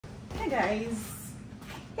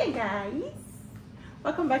Hey guys,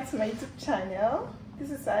 welcome back to my YouTube channel.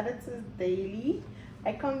 This is Adatu's Daily.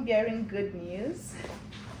 I come bearing good news.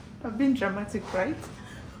 I've been dramatic, right?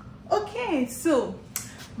 Okay, so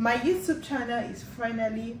my YouTube channel is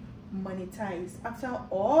finally monetized. After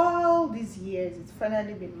all these years, it's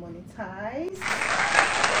finally been monetized.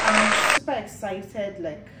 I'm super excited.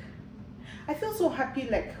 Like, I feel so happy.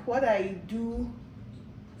 Like, what I do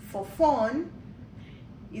for fun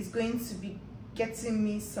is going to be getting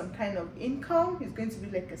me some kind of income. It's going to be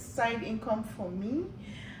like a side income for me.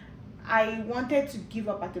 I wanted to give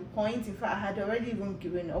up at a point. In fact, I had already even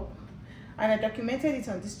given up, and I documented it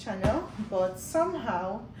on this channel, but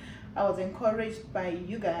somehow I was encouraged by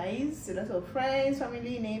you guys. A lot of friends,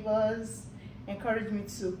 family, neighbors encouraged me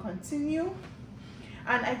to continue.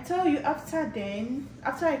 And I tell you, after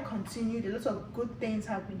I continued, a lot of good things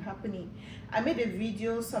have been happening. I made a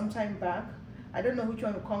video sometime back. I don't know which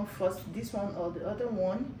one will come first, this one or the other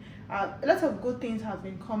one. A lot of good things have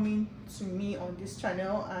been coming to me on this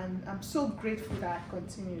channel, and I'm so grateful that I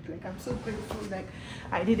continued. Like, I'm so grateful, like,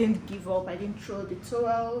 I didn't give up, I didn't throw the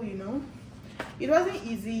towel, you know. It wasn't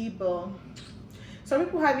easy, but some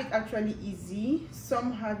people have it actually easy.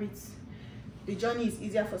 Some have it, the journey is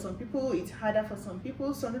easier for some people, it's harder for some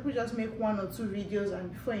people. Some people just make 1 or 2 videos,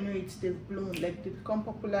 and before you know it, they've blown. Like, they become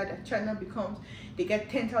popular, their channel becomes, they get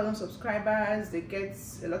 10,000 subscribers, they get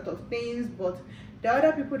a lot of things. But there are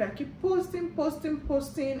other people that keep posting,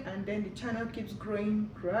 and then the channel keeps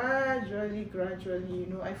growing gradually, you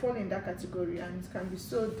know. I fall in that category, and it can be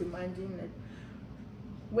so demanding. Like,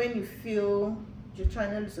 when you feel your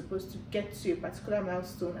channel is supposed to get to a particular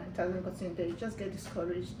milestone and it hasn't gotten there, you just get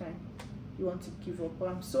discouraged and you want to give up. But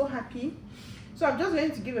I'm so happy. So I'm just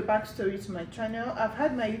going to give a backstory to my channel. I've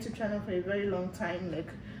had my YouTube channel for a very long time. Like,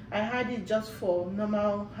 I had it just for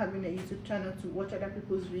normal having a YouTube channel to watch other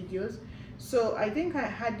people's videos. So I think I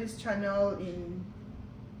had this channel in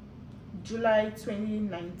July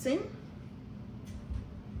 2019.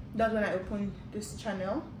 That's when I opened this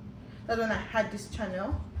channel. That's when I had this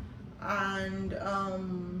channel. And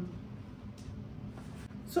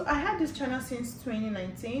so I had this channel since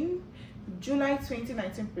 2019, July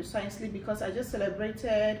 2019 precisely, because I just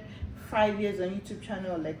celebrated 5 years on YouTube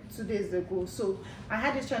channel like 2 days ago. So I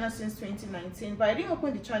had this channel since 2019, but I didn't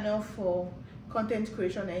open the channel for content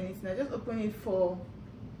creation or anything. I just opened it for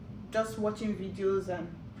just watching videos and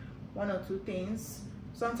 1 or 2 things.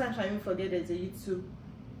 Sometimes I even forget there's a YouTube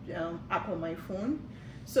app on my phone.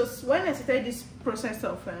 So when I started this process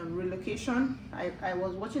of relocation, I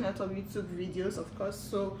was watching a lot of YouTube videos, of course,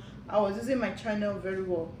 so I was using my channel very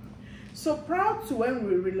well. So prior to when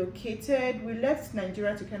we relocated, we left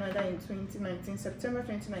Nigeria to Canada in 2019, September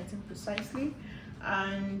 2019 precisely,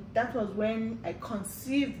 and that was when I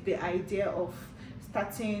conceived the idea of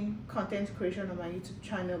starting content creation on my YouTube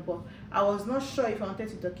channel. But I was not sure if I wanted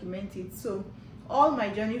to document it. So all my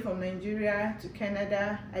journey from Nigeria to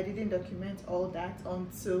Canada, I didn't document all that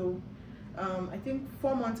until I think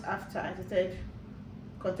 4 months after I started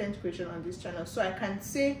content creation on this channel. So I can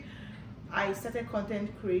say I started content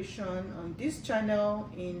creation on this channel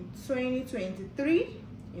in 2023,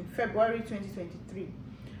 in February 2023.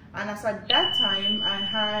 And as at that time, I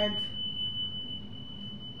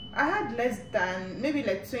had less than maybe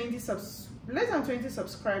like less than 20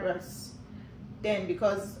 subscribers then,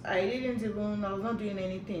 because I was not doing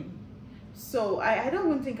anything. So I don't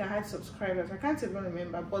even think I had subscribers. I can't even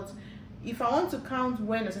remember. But if I want to count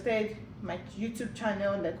when I started my YouTube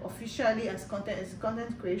channel, like officially as a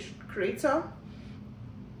content creator,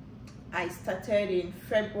 I started in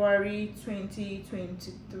February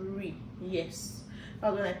 2023. Yes,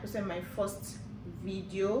 that was when I posted my first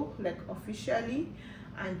video, like officially,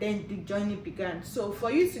 and then the journey began. So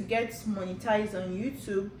for you to get monetized on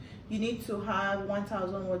YouTube, you need to have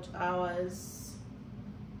 1,000 watch hours.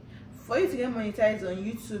 For you to get monetized on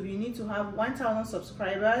YouTube, you need to have 1,000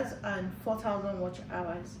 subscribers and 4,000 watch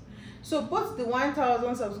hours. So both the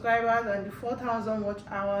 1,000 subscribers and the 4,000 watch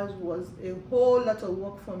hours was a whole lot of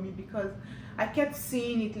work for me, because I kept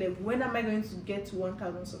seeing it like, when am I going to get to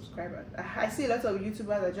 1,000 subscribers? I see a lot of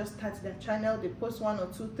YouTubers that just start their channel, they post 1 or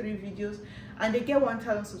 2, 3 videos and they get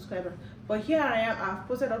 1,000 subscribers. But here I am, I've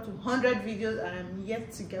posted up to 100 videos and I'm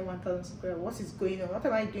yet to get 1,000 subscribers. What is going on? What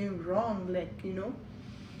am I doing wrong? Like, you know.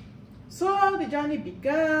 So the journey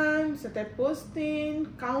began, started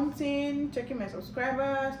posting, counting, checking my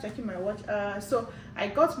subscribers, checking my watch hours. So I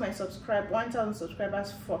got my 1,000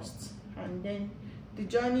 subscribers first, and then the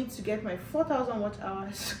journey to get my 4,000 watch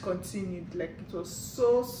hours continued. Like, it was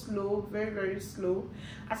so slow, very slow.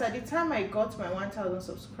 As at the time I got my 1,000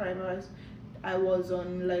 subscribers, I was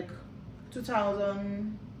on like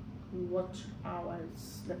 2,000 watch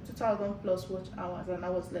hours, like 2,000 plus watch hours, and I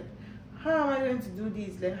was like, how am I going to do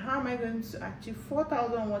this? Like, how am I going to achieve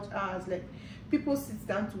 4,000 watch hours? Like, people sit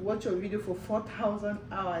down to watch a video for 4,000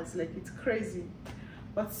 hours. Like, it's crazy.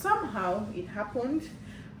 But somehow it happened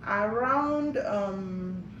around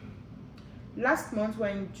last month. We're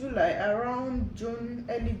in July, around June,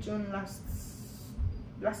 early June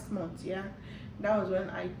last month. Yeah, that was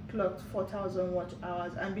when I clocked 4,000 watch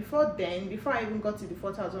hours. And before then, before I even got to the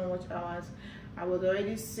 4,000 watch hours, I was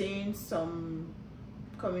already seeing some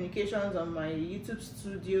communications on my YouTube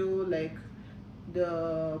studio, like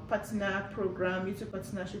the partner program, YouTube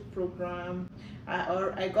partnership program.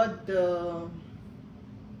 I got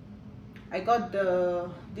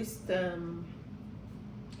this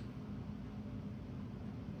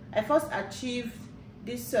I first achieved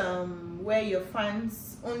this where your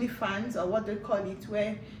fans, only fans, or what they call it,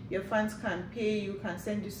 where your fans can pay you, can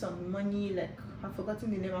send you some money. Like, I've forgotten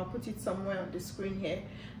the name, I'll put it somewhere on the screen here.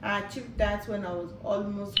 I achieved that when I was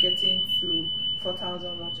almost getting to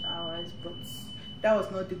 4,000 watch hours, but that was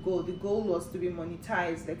not the goal. The goal was to be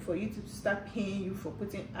monetized, like for YouTube to start paying you for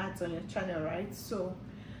putting ads on your channel, right? So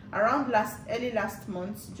around early last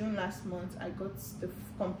month, June last month, I got the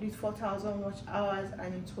complete 4,000 watch hours,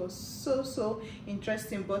 and it was so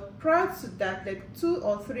interesting. But prior to that, like 2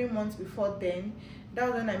 or 3 months before then, that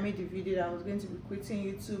was when I made the video that I was going to be quitting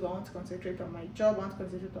YouTube. I want to concentrate on my job, I want to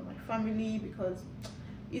concentrate on my family, because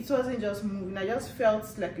it wasn't just moving. I just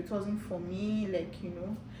felt like it wasn't for me, like, you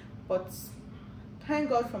know. But thank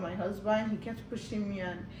God for my husband. He kept pushing me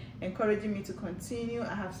and encouraging me to continue.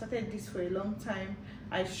 I have started this for a long time.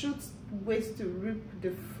 I should wait to reap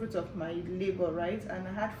the fruit of my labor, right? And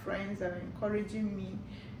I had friends that were encouraging me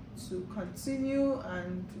to continue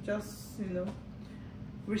and to just, you know,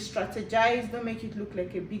 re-strategize. Don't make it look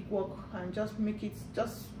like a big work, and just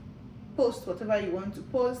post whatever you want to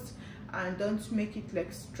post, and don't make it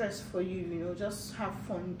like stress for you, you know. Just have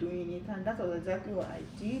fun doing it. And that was exactly what I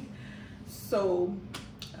did. So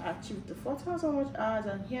I achieved the 4,000 watch hours,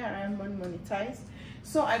 and here I am on Monetized.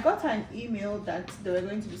 So I got an email that they were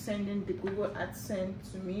going to be sending the Google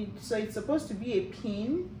AdSense to me. So it's supposed to be a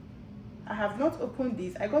pin. I have not opened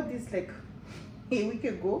this. I got this like a week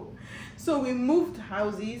ago. So we moved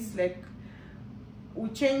houses, like we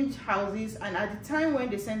changed houses, and at the time when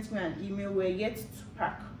they sent me an email, we're yet to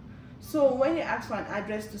pack. So when they asked for an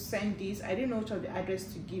address to send this, I didn't know which of the address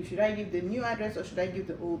to give. Should I give the new address or should I give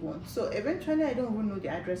the old one? So eventually I don't even know the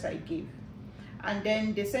address I gave. And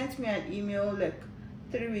then they sent me an email like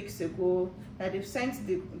 3 weeks ago that they've sent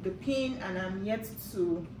the pin, and I'm yet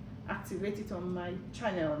to activate it on my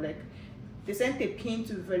channel. Like, they sent a pin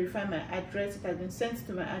to verify my address. It has been sent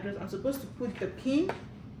to my address. I'm supposed to put the pin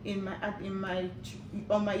on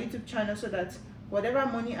my YouTube channel, so that whatever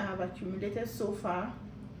money I have accumulated so far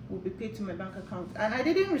will be paid to my bank account. And I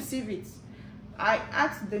didn't receive it. I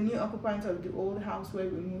asked the new occupants of the old house where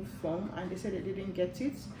we moved from, and they said they didn't get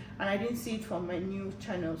it, and I didn't see it from my new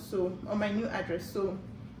channel, so on my new address. So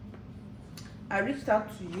I reached out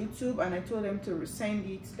to YouTube and I told them to resend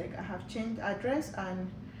it. Like, I have changed address and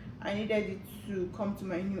I needed it to come to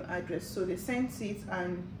my new address. So they sent it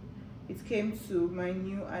and it came to my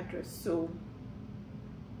new address. So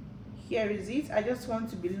here is it. I just want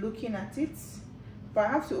to be looking at it, but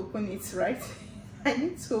I have to open it, right? I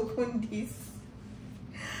need to open this.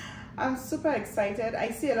 I'm super excited.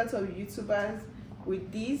 I see a lot of YouTubers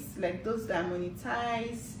with this, like those that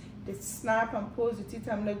monetize, they snap and pose with it.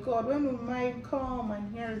 I'm like, God, when will mine come?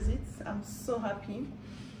 And here is it. I'm so happy.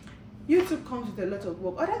 YouTube comes with a lot of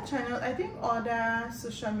work. Other channels, I think other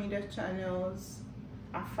social media channels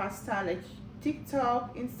are faster, like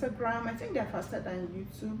TikTok, Instagram. I think they're faster than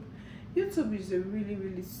YouTube. YouTube is a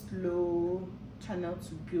really slow channel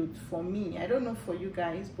to build for me. I don't know for you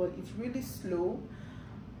guys, but it's really slow,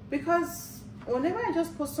 because whenever I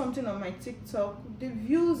just post something on my TikTok, the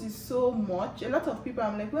views is so much. A lot of people,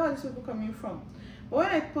 I'm like, where are these people coming from? But when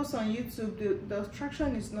I post on YouTube, the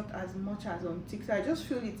traction is not as much as on TikTok. I just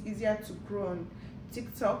feel it's easier to grow on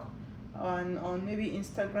TikTok, on maybe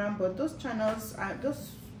Instagram. But those channels are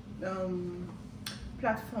those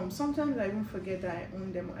platforms, sometimes I even forget that I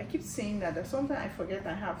own them. I keep saying that sometimes I forget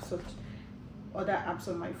I have such other apps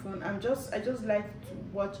on my phone. I just like to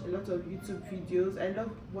watch a lot of YouTube videos. I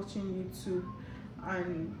love watching YouTube,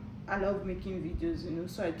 and I love making videos, you know.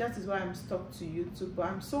 So that is why I'm stuck to YouTube. But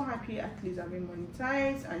I'm so happy at least I've been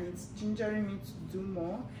monetized, and it's gingering me to do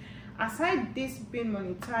more. Aside this being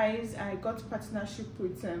monetized, I got partnership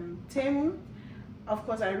with Temu. Of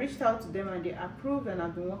course, I reached out to them and they approved, and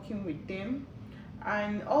I've been working with them.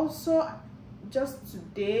 And also just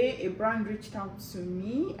today, a brand reached out to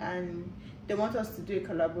me and they want us to do a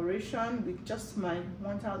collaboration with just my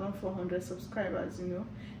 1,400 subscribers. You know,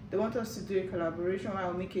 they want us to do a collaboration where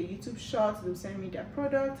I'll make a YouTube short, they'll send me their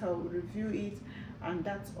product, I'll review it, and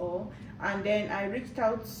that's all. And then I reached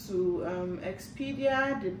out to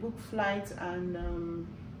Expedia, the book flights and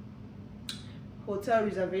hotel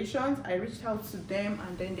reservations. I reached out to them,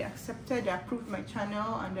 and then they accepted, they approved my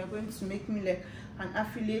channel, and they're going to make me like an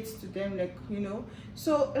affiliate to them, like, you know.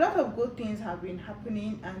 So a lot of good things have been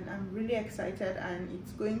happening, and I'm really excited, and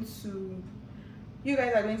it's going to, you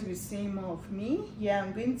guys are going to be seeing more of me. Yeah,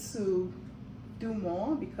 I'm going to do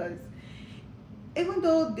more, because even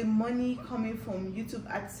though the money coming from YouTube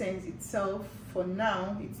AdSense itself for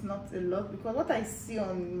now, it's not a lot, because what I see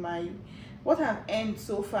on what I've earned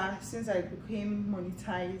so far since I became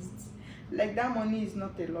monetized, like that money is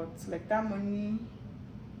not a lot. Like that money,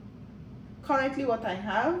 currently what I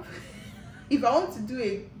have, if I want to do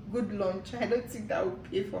a good launch, I don't think that will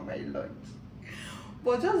pay for my launch.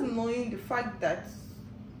 But just knowing the fact that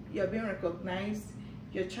you're being recognized,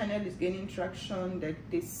 your channel is gaining traction, like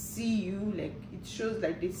they see you, like it shows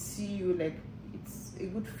like they see you, like it's a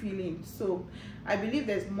good feeling. So I believe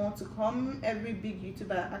there's more to come. Every big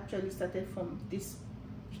YouTuber actually started from this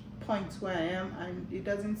point where I am, and it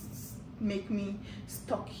doesn't make me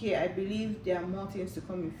stuck here. I believe there are more things to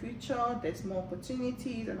come in future. There's more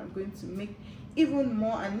opportunities, and I'm going to make even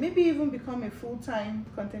more, and maybe even become a full-time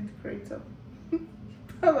content creator.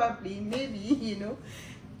 Probably, maybe, you know.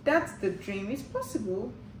 That's the dream. It's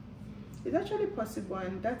possible. It's actually possible,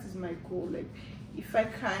 and that is my goal. Like, if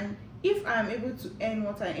I'm able to earn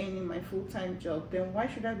what I earn in my full-time job, then why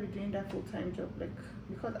should I be doing that full-time job? Like,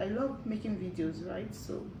 because I love making videos, right?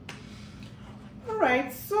 So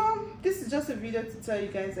alright, so this is just a video to tell you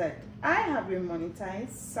guys that I have been monetized.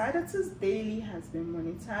 Saadatus Daily has been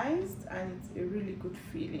monetized, and it's a really good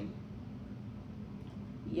feeling.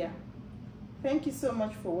 Yeah, thank you so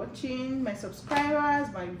much for watching. My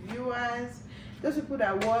subscribers, my viewers, those people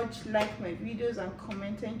that watch, like my videos and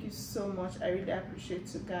comment, thank you so much. I really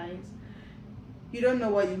appreciate you guys. You don't know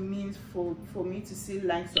what it means for me to see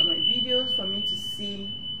likes on my videos, for me to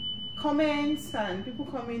see comments, and people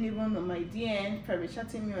coming even on my DM, private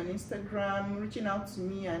chatting me on Instagram, reaching out to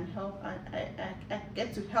me and help. I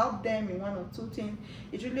get to help them in one or two things.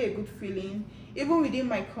 It's really a good feeling. Even within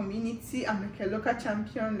my community, I'm like a local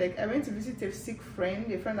champion. Like, I went to visit a sick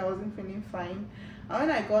friend, a friend that wasn't feeling fine, and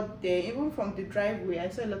when I got there, even from the driveway, I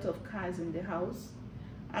saw a lot of cars in the house,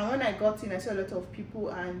 and when I got in, I saw a lot of people,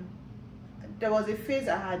 and there was a face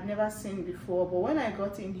I had never seen before. But when I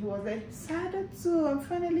got in, he was like, Saadatu, I'm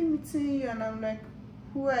finally meeting you. And I'm like,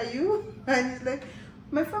 who are you? And he's like,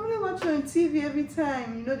 my family watch you on TV every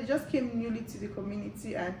time. You know, they just came newly to the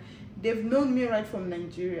community, and they've known me right from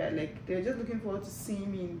Nigeria. Like, they're just looking forward to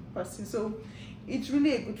seeing me in person. So it's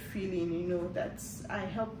really a good feeling, you know, that I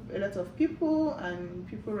help a lot of people, and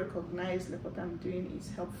people recognize like what I'm doing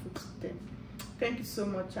is helpful to them. Thank you so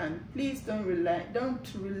much, and please don't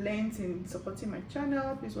relent in supporting my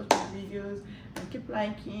channel. Please watch my videos and keep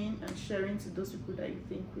liking and sharing to those people that you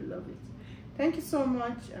think will love it. Thank you so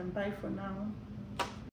much, and bye for now.